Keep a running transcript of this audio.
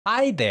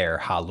Hi there,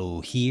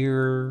 Halu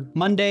here.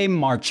 Monday,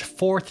 March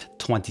 4th,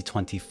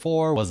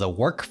 2024 was a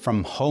work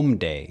from home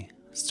day.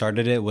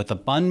 Started it with a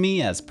banh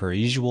mi as per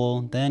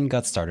usual, then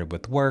got started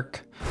with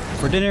work.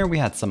 For dinner, we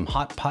had some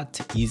hot pot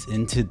to ease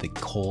into the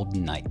cold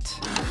night.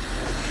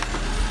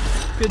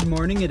 Good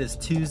morning, it is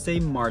Tuesday,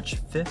 March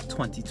 5th,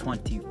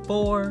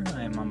 2024.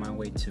 I am on my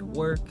way to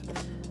work.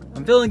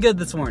 I'm feeling good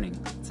this morning.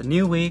 It's a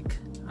new week.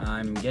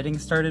 I'm getting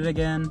started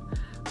again.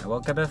 I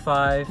woke up at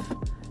 5.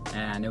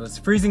 And it was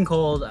freezing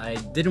cold. I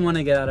didn't want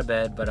to get out of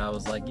bed, but I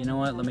was like, you know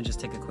what, let me just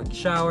take a quick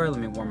shower,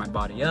 let me warm my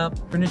body up.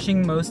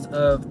 Finishing most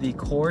of the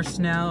course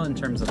now in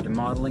terms of the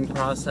modeling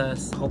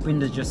process, hoping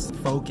to just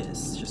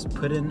focus, just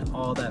put in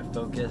all that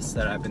focus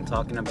that I've been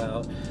talking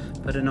about,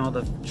 put in all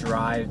the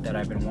drive that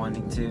I've been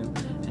wanting to,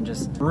 and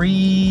just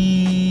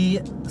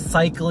recycling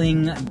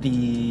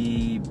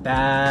the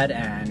bad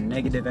and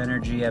negative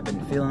energy I've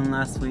been feeling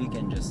last week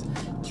and just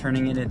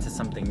turning it into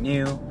something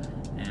new.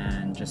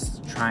 And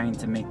just trying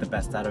to make the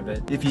best out of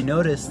it. If you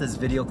notice, this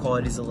video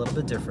quality is a little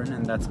bit different,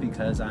 and that's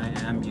because I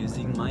am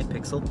using my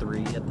Pixel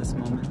 3 at this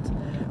moment.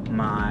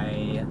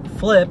 My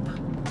Flip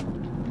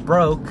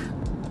broke,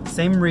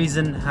 same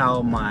reason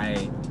how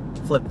my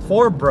Flip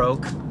 4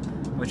 broke,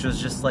 which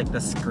was just like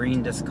the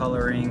screen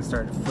discoloring,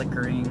 started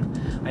flickering.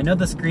 I know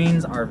the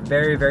screens are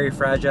very, very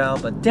fragile,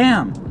 but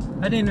damn,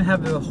 I didn't even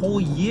have a whole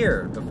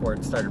year before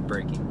it started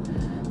breaking.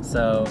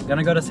 So,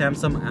 gonna go to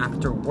Samsung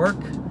after work.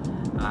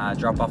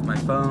 Drop off my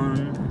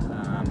phone,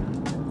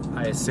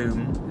 I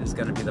assume is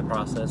going to be the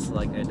process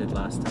like I did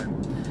last time,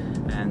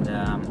 and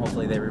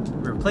hopefully they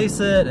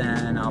replace it,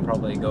 and I'll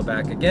probably go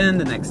back again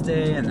the next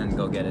day and then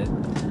go get it.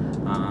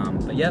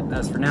 But yep,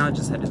 as for now,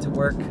 just headed to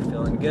work,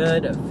 feeling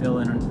good,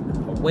 feeling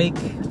awake,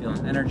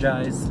 feeling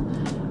energized.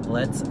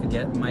 Let's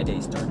get my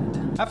day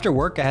started. After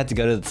work, I had to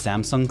go to the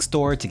Samsung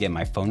store to get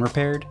my phone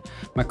repaired.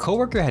 My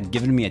coworker had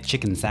given me a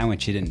chicken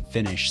sandwich he didn't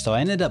finish, so I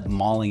ended up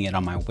mauling it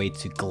on my way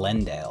to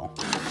Glendale.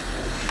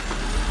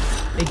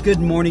 A good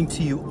morning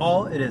to you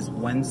all. It is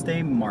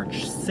Wednesday,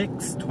 March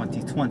 6,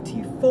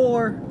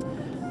 2024.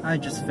 I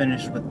just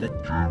finished with the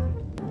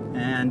gym,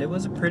 and it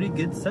was a pretty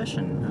good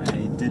session.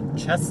 I did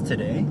chest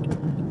today.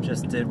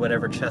 Just did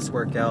whatever chest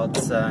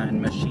workouts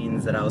and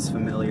machines that I was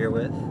familiar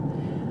with.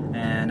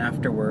 And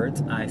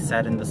afterwards, I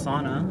sat in the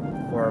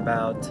sauna for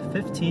about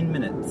 15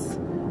 minutes,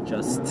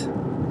 just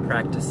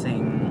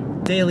practicing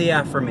daily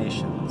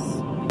affirmations.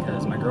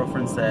 Because my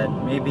girlfriend said,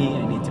 maybe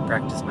I need to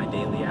practice my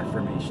daily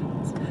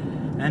affirmations.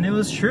 And it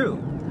was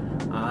true.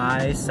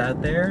 I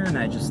sat there and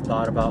I just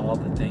thought about all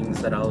the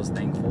things that I was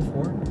thankful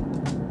for.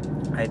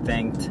 I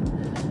thanked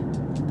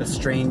the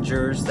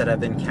strangers that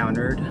I've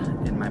encountered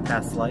in my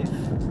past life.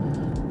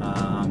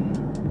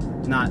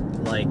 Not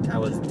like I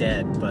was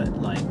dead,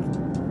 but like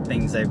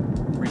things I've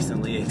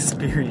recently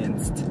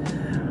experienced.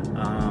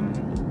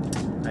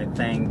 I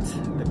thanked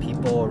the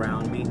people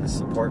around me who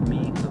support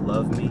me, who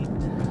love me.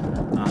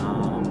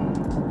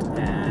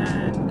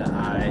 And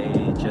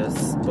I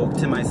just spoke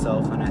to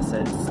myself and I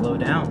said, slow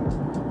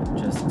down,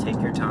 just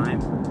take your time,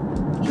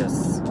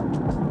 just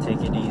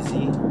take it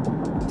easy,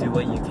 do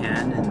what you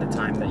can in the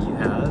time that you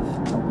have,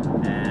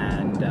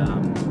 and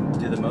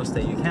do the most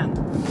that you can.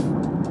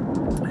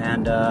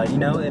 And you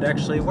know, it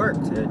actually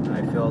worked.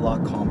 I feel a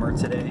lot calmer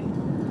today.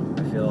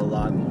 I feel a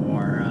lot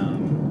more,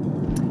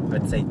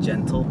 I'd say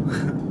gentle,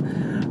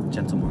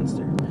 gentle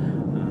monster,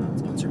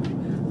 sponsor me.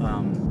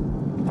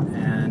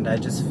 And I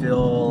just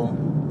feel,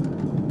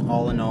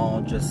 all in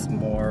all, just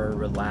more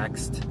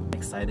relaxed,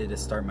 excited to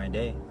start my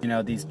day. You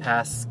know, these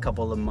past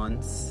couple of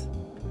months,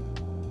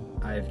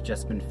 I've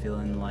just been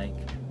feeling like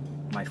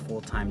my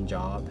full-time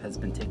job has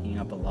been taking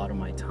up a lot of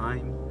my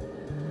time,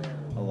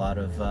 a lot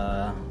of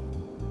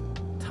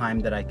time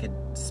that I could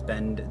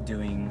spend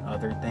doing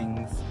other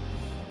things.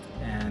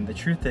 And the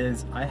truth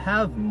is, I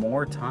have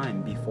more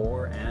time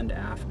before and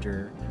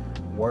after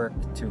work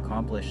to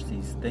accomplish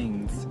these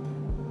things.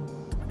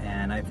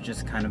 And I've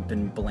just kind of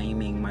been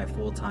blaming my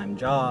full-time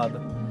job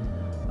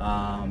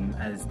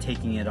as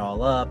taking it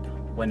all up,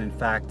 when in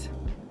fact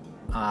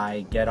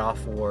I get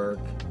off work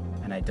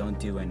and I don't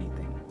do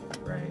anything,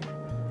 right?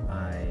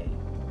 I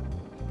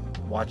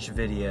watch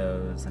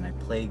videos and I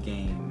play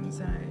games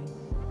and I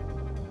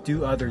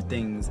do other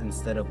things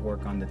instead of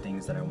work on the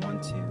things that I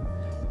want to.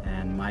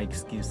 And my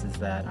excuse is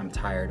that I'm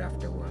tired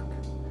after work.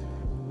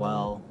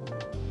 Well,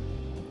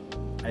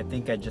 I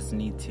think I just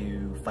need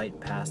to fight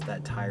past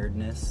that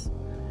tiredness.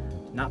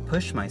 Not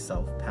push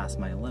myself past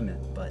my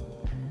limit, but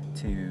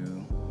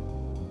to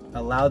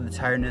allow the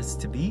tiredness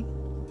to be,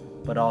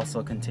 but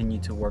also continue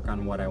to work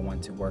on what I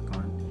want to work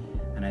on.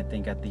 And I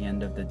think at the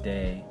end of the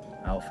day,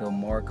 I'll feel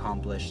more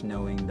accomplished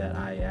knowing that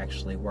I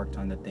actually worked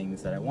on the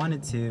things that I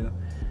wanted to,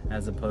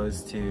 as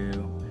opposed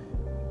to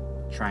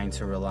trying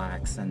to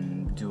relax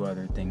and do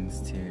other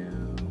things to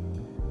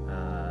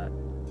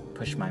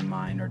push my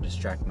mind or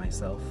distract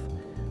myself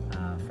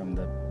from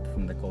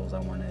the goals I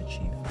want to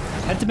achieve.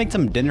 I had to make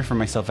some dinner for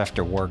myself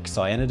after work,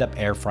 so I ended up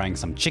air frying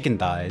some chicken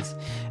thighs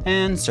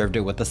and served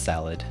it with a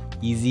salad.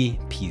 Easy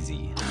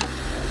peasy.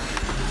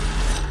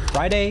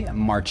 Friday,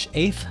 March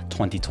 8th,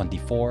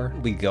 2024,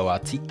 we go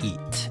out to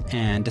eat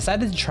and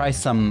decided to try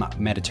some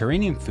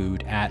Mediterranean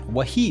food at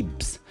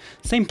Wahib's,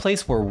 same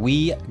place where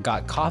we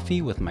got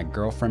coffee with my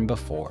girlfriend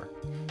before.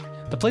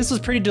 The place was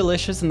pretty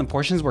delicious and the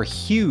portions were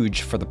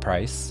huge for the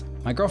price.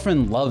 My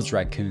girlfriend loves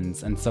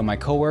raccoons, and so my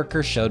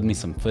coworker showed me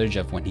some footage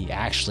of when he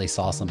actually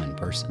saw some in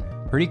person.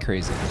 Pretty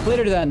crazy.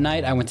 Later that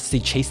night, I went to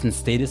see Chase and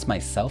Status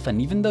myself, and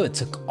even though it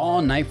took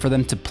all night for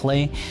them to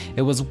play,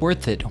 it was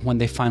worth it when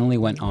they finally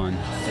went on.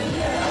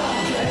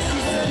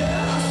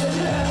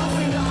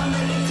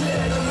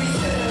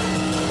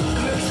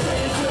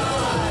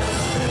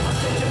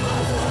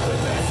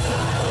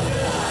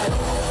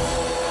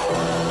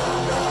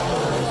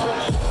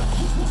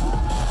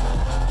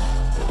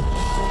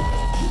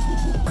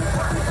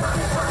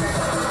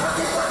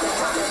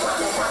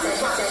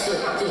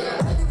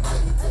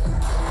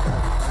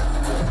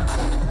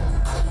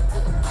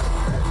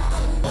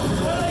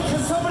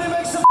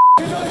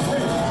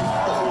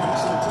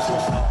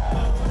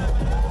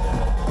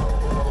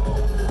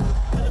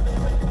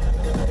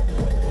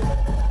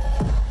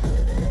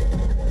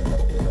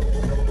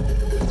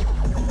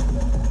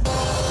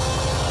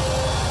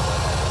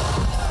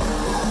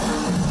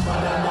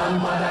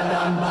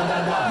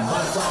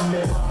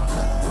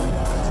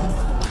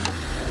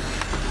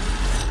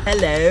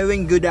 Hello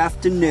and good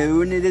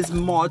afternoon. It is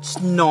March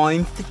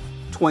 9th,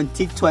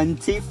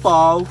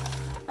 2024.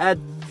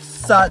 It's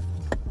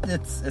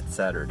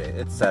Saturday.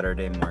 It's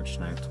Saturday, March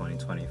 9th,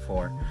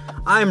 2024.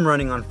 I'm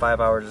running on 5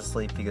 hours of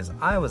sleep because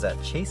I was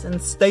at Chase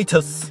and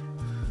Status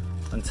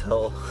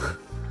until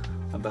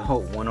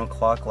about 1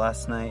 o'clock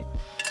last night.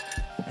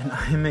 And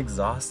I'm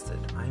exhausted.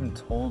 I'm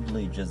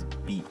totally just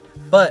beat.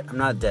 But I'm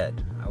not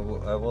dead. I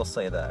will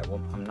say that.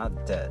 I'm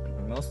not dead.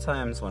 Most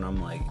times when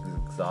I'm like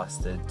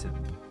exhausted to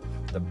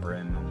the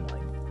brim, I'm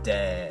like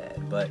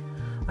dead. But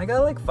I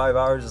got like 5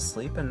 hours of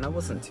sleep and that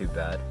wasn't too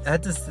bad. I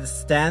had to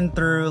stand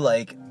through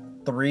like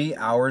 3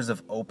 hours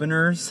of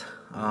openers,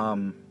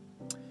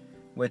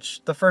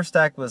 which the first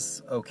act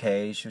was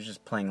okay. She was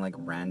just playing like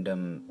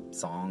random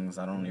songs.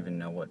 I don't even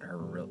know what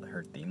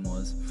her theme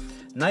was.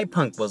 Night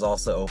Punk was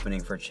also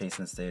opening for Chase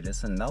and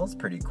Status, and that was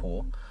pretty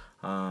cool.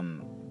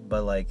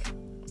 But like,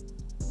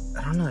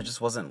 I don't know, it just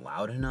wasn't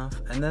loud enough.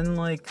 And then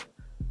like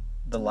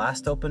the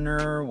last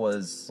opener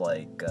was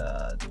like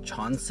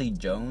Chauncey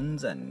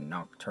Jones and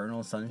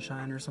Nocturnal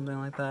Sunshine or something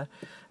like that,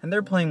 and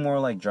they're playing more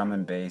like drum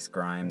and bass,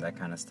 grime, that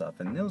kind of stuff,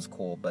 and it was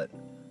cool. But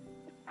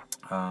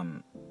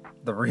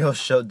the real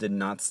show did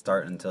not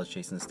start until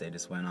Chase and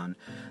Status went on.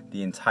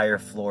 The entire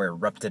floor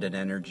erupted in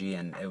energy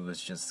and it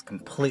was just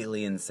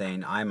completely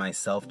insane. I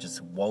myself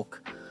just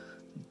woke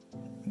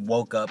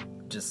up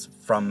just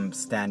from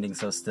standing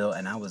so still,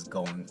 and I was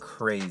going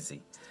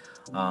crazy.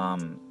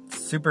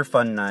 Super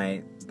fun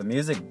night. The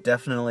music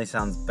definitely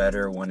sounds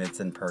better when it's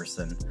in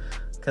person,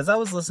 because I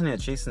was listening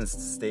to Chase and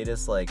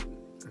Status like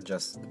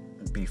just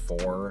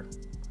before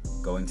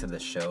going to the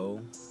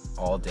show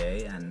all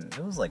day, and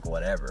it was like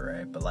whatever,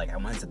 right? But like I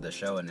went to the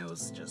show and it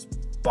was just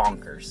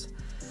bonkers.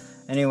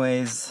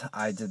 Anyways,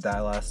 I did that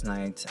last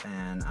night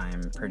and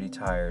I'm pretty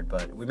tired,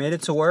 but we made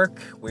it to work.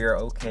 We are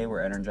okay,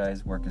 we're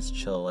energized. Work is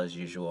chill as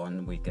usual on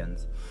the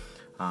weekends.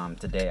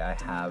 Today I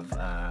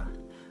have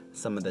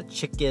some of the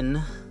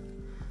chicken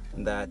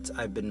that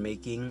I've been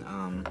making.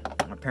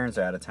 My parents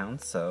are out of town,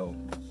 so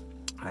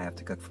I have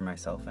to cook for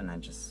myself, and I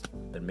just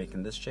been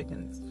making this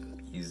chicken. It's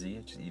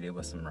easy, just eat it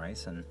with some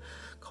rice and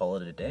call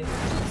it a day.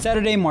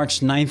 Saturday, March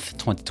 9th,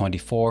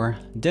 2024.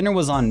 Dinner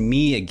was on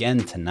me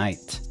again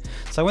tonight.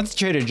 So I went to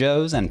Trader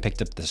Joe's and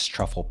picked up this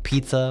truffle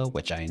pizza,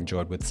 which I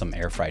enjoyed with some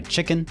air fried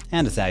chicken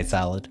and a side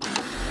salad.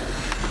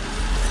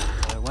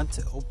 I went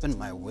to open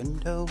my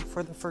window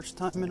for the first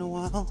time in a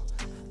while,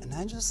 and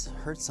I just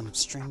heard some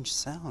strange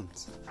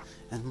sounds.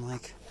 And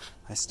like,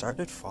 I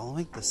started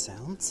following the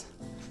sounds,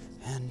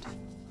 and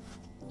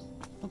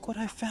look what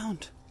I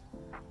found.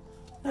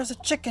 There's a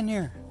chicken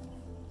here.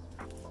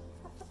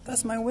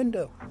 That's my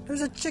window.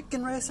 There's a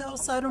chicken right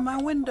outside of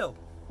my window.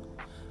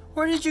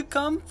 Where did you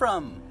come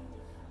from?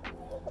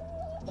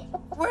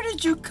 Where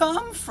did you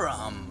come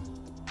from?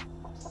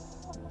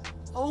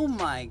 Oh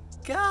my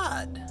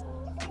God.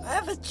 I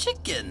have a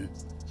chicken.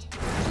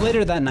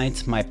 Later that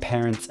night, my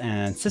parents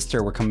and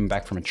sister were coming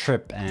back from a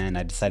trip, and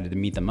I decided to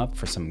meet them up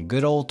for some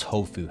good old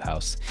tofu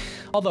house.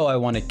 Although I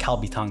wanted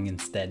kalbitang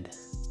instead.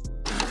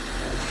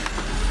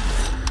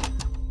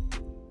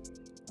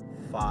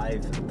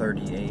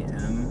 5:30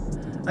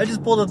 a.m. I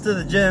just pulled up to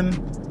the gym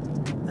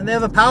and they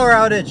have a power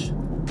outage.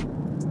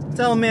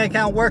 Telling me I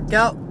can't work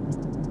out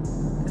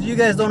because you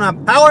guys don't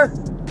have power?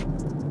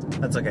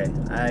 That's okay.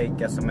 I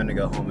guess I'm gonna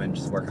go home and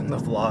just work on the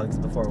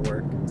vlogs before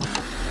work.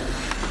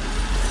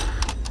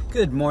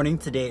 Good morning.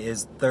 Today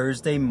is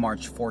Thursday,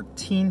 March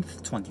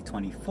 14th,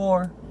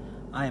 2024.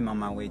 I am on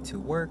my way to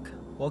work.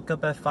 Woke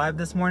up at 5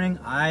 this morning.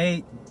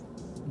 I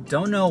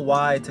don't know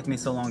why it took me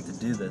so long to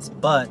do this,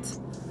 but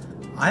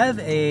I have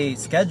a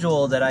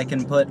schedule that I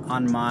can put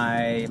on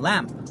my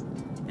lamp,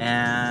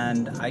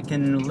 and I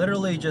can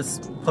literally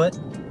just I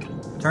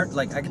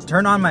can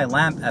turn on my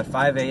lamp at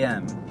 5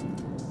 a.m.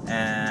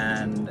 and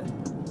and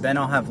then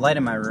I'll have light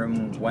in my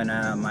room when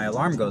my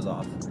alarm goes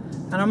off.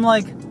 And I'm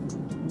like,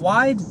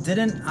 why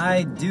didn't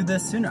I do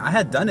this sooner? I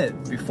had done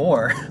it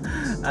before.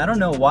 I don't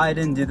know why I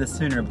didn't do this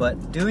sooner,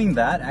 but doing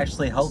that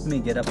actually helped me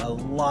get up a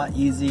lot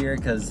easier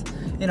because,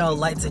 you know,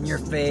 light's in your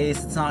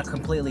face, it's not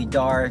completely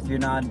dark, you're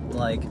not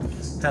like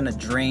kind of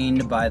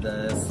drained by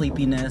the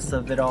sleepiness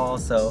of it all.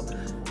 So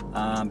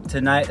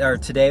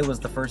today was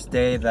the first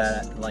day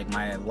that like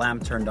my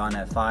lamp turned on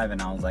at 5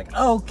 and I was like,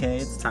 oh, okay,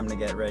 it's time to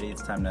get ready,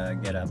 it's time to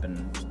get up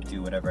and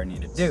do whatever I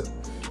need to do.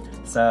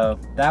 So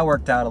that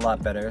worked out a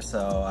lot better.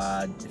 So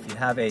if you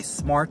have a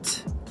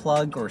smart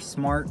plug or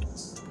smart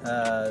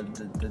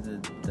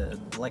the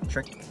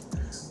electric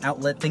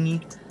outlet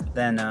thingy,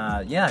 then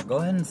yeah, go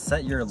ahead and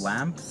set your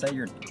lamp, set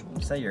your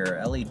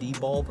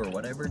LED bulb or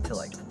whatever to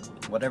like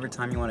whatever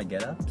time you want to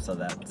get up so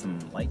that some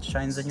light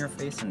shines in your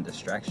face and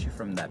distracts you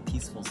from that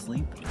peaceful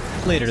sleep.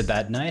 Later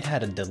that night,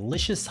 had a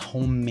delicious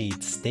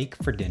homemade steak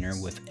for dinner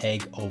with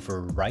egg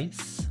over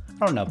rice.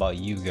 I don't know about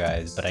you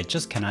guys, but I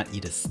just cannot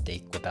eat a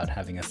steak without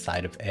having a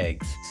side of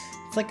eggs.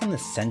 It's like an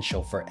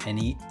essential for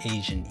any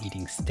Asian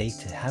eating steak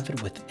to have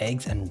it with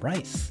eggs and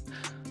rice.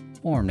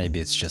 Or maybe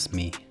it's just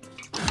me.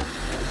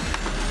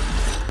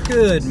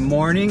 Good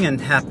morning and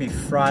happy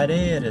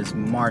Friday. It is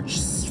March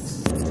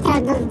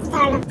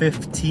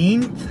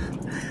 15th,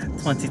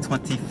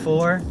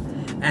 2024.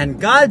 And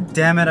god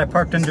damn it, I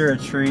parked under a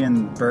tree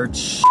and birds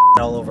shit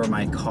all over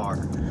my car.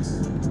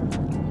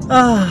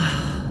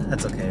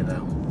 That's okay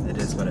though. It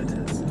is what it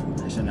is.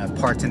 I shouldn't have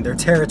parked in their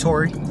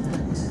territory.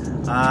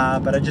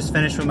 But I just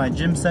finished with my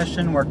gym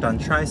session, worked on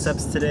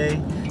triceps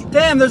today.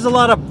 Damn, there's a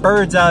lot of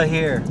birds out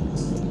here.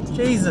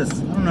 Jesus,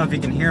 I don't know if you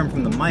can hear them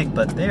from the mic,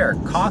 but they are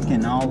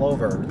cawking all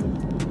over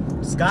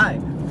the sky.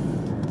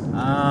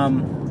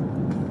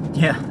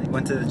 Yeah, I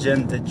went to the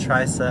gym, did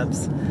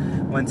triceps,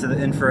 went to the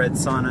infrared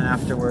sauna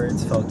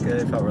afterwards, felt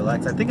good, felt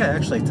relaxed. I think I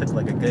actually took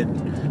like a good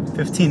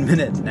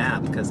 15-minute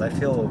nap because I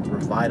feel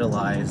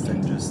revitalized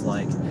and just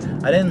like,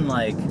 I didn't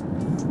like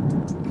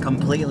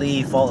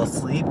completely fall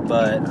asleep,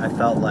 but I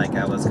felt like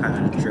I was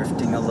kind of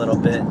drifting a little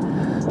bit.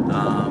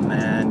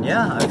 And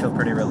yeah, I feel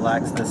pretty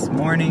relaxed this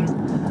morning.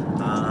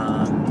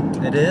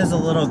 It is a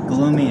little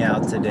gloomy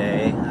out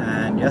today,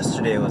 and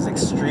yesterday it was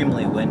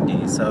extremely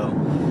windy, so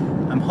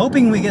I'm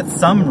hoping we get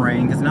some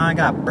rain because now I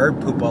got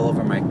bird poop all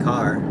over my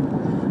car.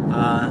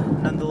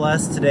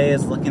 Nonetheless, today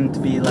is looking to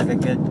be like a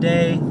good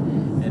day.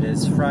 It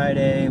is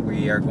Friday.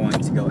 We are going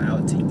to go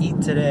out to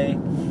eat today.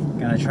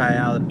 Gonna try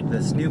out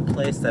this new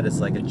place that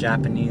is like a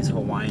Japanese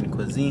Hawaiian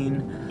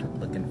cuisine.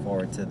 Looking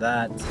forward to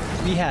that.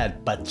 We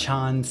had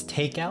Bachan's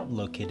Takeout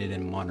located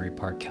in Monterey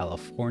Park,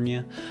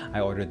 California. I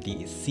ordered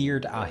the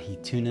seared ahi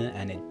tuna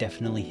and it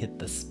definitely hit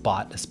the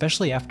spot,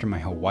 especially after my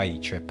Hawaii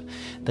trip.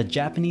 The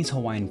Japanese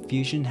Hawaiian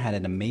fusion had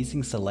an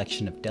amazing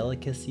selection of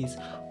delicacies.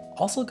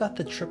 Also got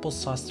the triple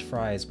sauced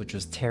fries, which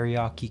was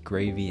teriyaki,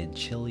 gravy, and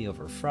chili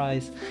over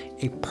fries.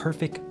 A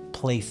perfect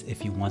place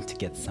if you want to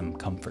get some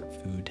comfort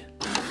food.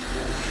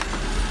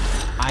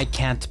 I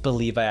can't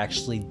believe I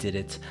actually did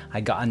it.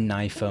 I got an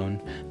iPhone.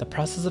 The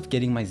process of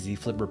getting my Z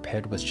Flip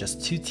repaired was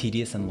just too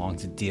tedious and long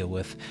to deal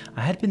with.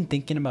 I had been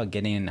thinking about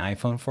getting an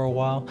iPhone for a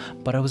while,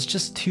 but I was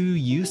just too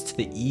used to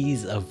the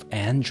ease of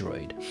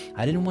Android.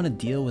 I didn't want to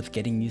deal with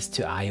getting used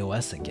to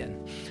iOS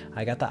again.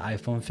 I got the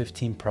iPhone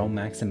 15 Pro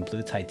Max in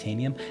blue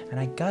titanium, and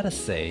I gotta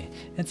say,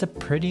 it's a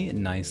pretty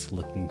nice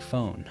looking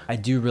phone. I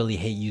do really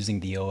hate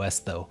using the OS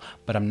though,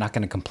 but I'm not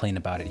gonna complain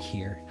about it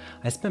here.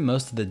 I spent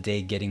most of the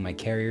day getting my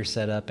carrier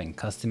set up and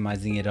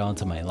customizing it all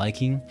to my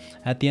liking.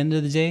 At the end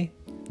of the day,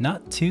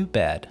 not too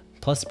bad.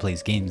 Plus, it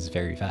plays games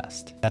very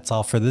fast. That's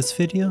all for this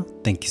video.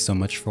 Thank you so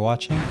much for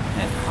watching,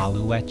 and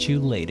halu at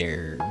you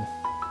later.